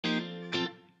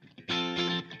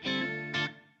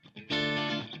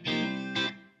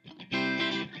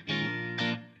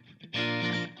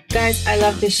Guys, I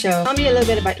love this show. Tell me a little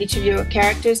bit about each of your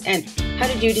characters and how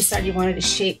did you decide you wanted to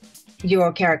shape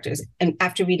your characters and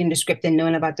after reading the script and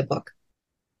knowing about the book?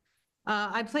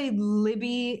 I played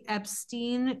Libby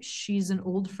Epstein. She's an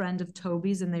old friend of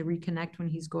Toby's, and they reconnect when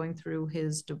he's going through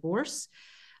his divorce.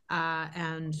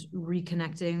 And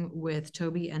reconnecting with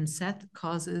Toby and Seth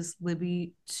causes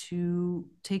Libby to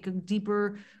take a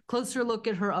deeper, closer look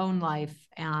at her own life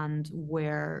and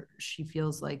where she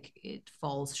feels like it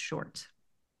falls short.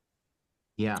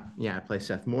 Yeah, I play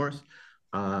Seth Morris.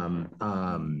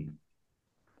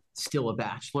 Still a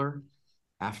bachelor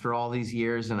after all these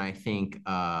years, and I think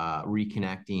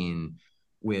reconnecting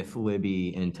with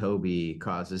Libby and Toby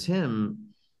causes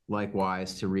him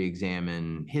likewise to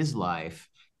re-examine his life.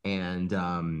 And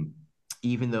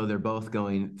even though they're both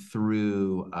going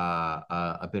through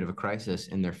a bit of a crisis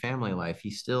in their family life, he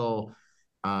still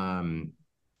longs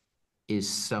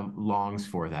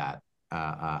for that.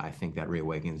 I think that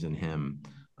reawakens in him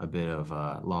a bit of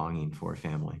longing for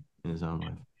family in his own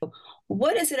life.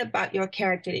 What is it about your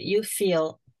character that you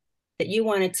feel that you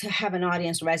wanted to have an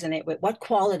audience resonate with? What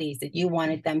qualities that you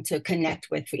wanted them to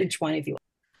connect with for each one of you?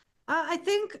 I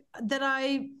think that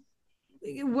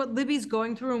what Libby's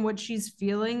going through and what she's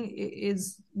feeling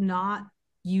is not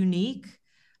unique.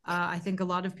 I think a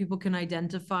lot of people can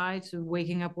identify to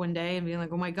waking up one day and being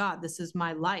like, oh my God, this is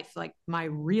my life, like my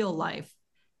real life.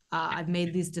 I've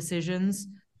made these decisions.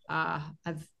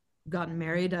 I've gotten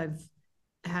married. I've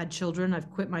had children. I've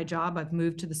quit my job. I've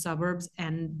moved to the suburbs,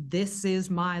 and this is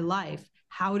my life.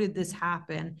 How did this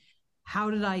happen? How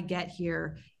did I get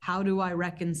here? How do I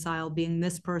reconcile being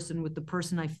this person with the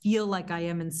person I feel like I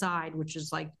am inside, which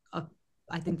is like,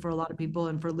 I think for a lot of people,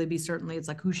 and for Libby, certainly, it's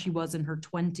like who she was in her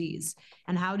 20s.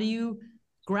 And how do you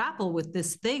grapple with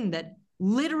this thing that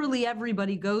literally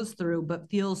everybody goes through, but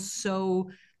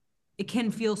it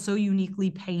can feel so uniquely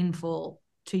painful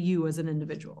to you as an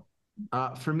individual?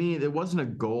 For me, there wasn't a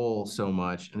goal so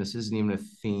much, and this isn't even a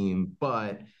theme,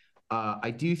 but I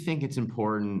do think it's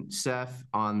important. Seth,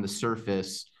 on the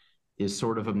surface, is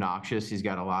sort of obnoxious. He's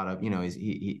got a lot of,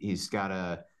 he's got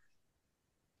a,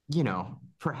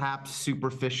 perhaps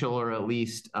superficial or at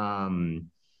least,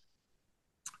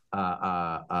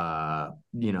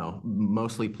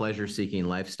 mostly pleasure-seeking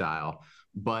lifestyle.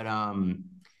 But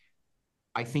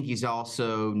I think he's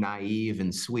also naive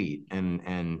and sweet, and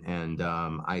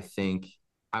I think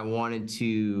I wanted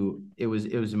to. It was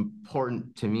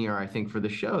important to me, or I think for the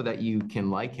show, that you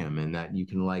can like him and that you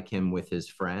can like him with his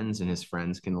friends, and his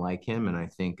friends can like him, and I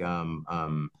think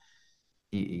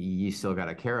you still got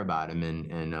to care about him,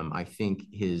 and I think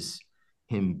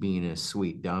him being a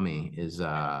sweet dummy is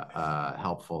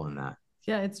helpful in that.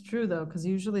 Yeah, it's true though, because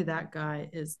usually that guy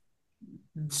is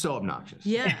so obnoxious.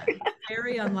 Yeah.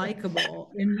 Very unlikable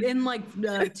in like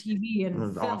TV and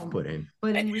film. Off-putting.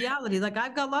 But in reality, like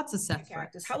I've got lots of Seth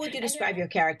characters. How would you describe your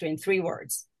character in 3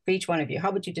 words for each one of you? How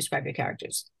would you describe your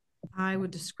characters? I would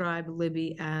describe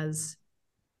Libby as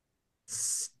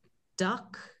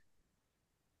stuck,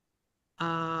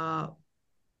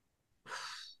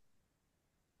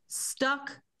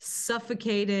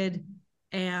 suffocated,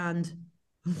 and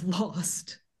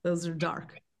lost. Those are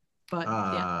dark, but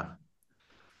yeah.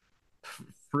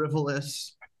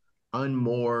 Frivolous,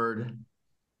 unmoored,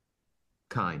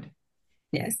 kind.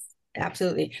 Yes,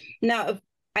 absolutely. Now,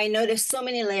 I know there's so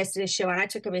many layers to this show, and I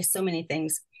took away so many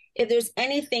things. If there's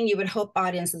anything you would hope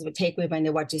audiences would take away when they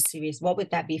watch this series, what would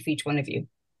that be for each one of you?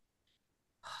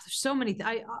 There's so many.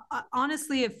 I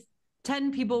honestly, if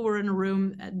 10 people were in a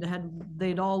room and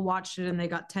they'd all watched it and they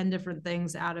got 10 different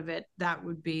things out of it, that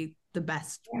would be the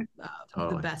best,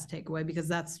 totally. The best takeaway, because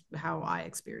that's how I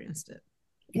experienced it.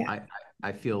 Yeah.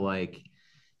 I feel like,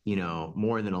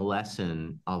 more than a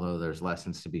lesson, although there's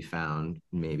lessons to be found,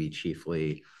 maybe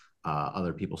chiefly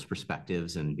other people's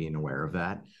perspectives and being aware of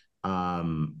that. I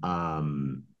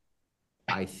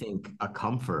think a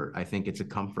comfort. I think it's a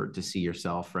comfort to see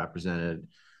yourself represented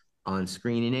on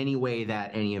screen in any way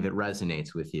that any of it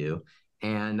resonates with you.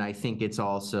 And I think it's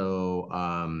also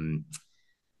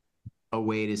a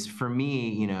way to, for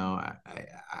me,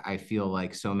 I feel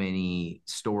like so many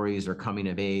stories or coming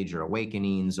of age or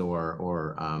awakenings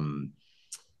or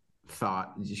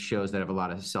thought shows that have a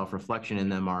lot of self-reflection in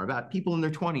them are about people in their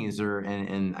 20s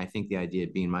and I think the idea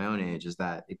of being my own age is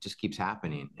that it just keeps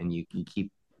happening, and you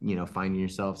keep finding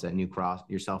yourself at a new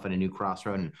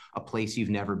crossroad and a place you've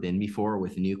never been before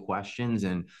with new questions,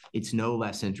 and it's no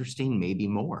less interesting, maybe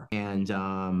more. And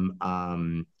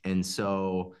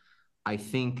so I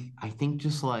think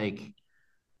just like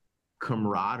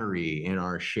camaraderie in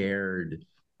our shared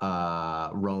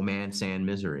romance and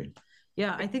misery.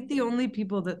 Yeah, I think the only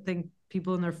people that think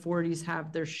people in their 40s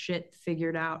have their shit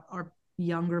figured out are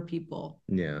younger people.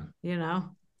 Yeah. You know?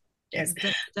 Yes.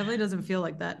 It definitely doesn't feel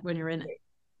like that when you're in it.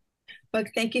 But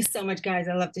thank you so much, guys.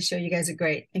 I love the show. You guys are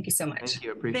great. Thank you so much. Thank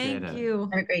you. Appreciate it. Thank you.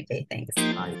 Have a great day. Thanks.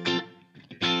 Bye.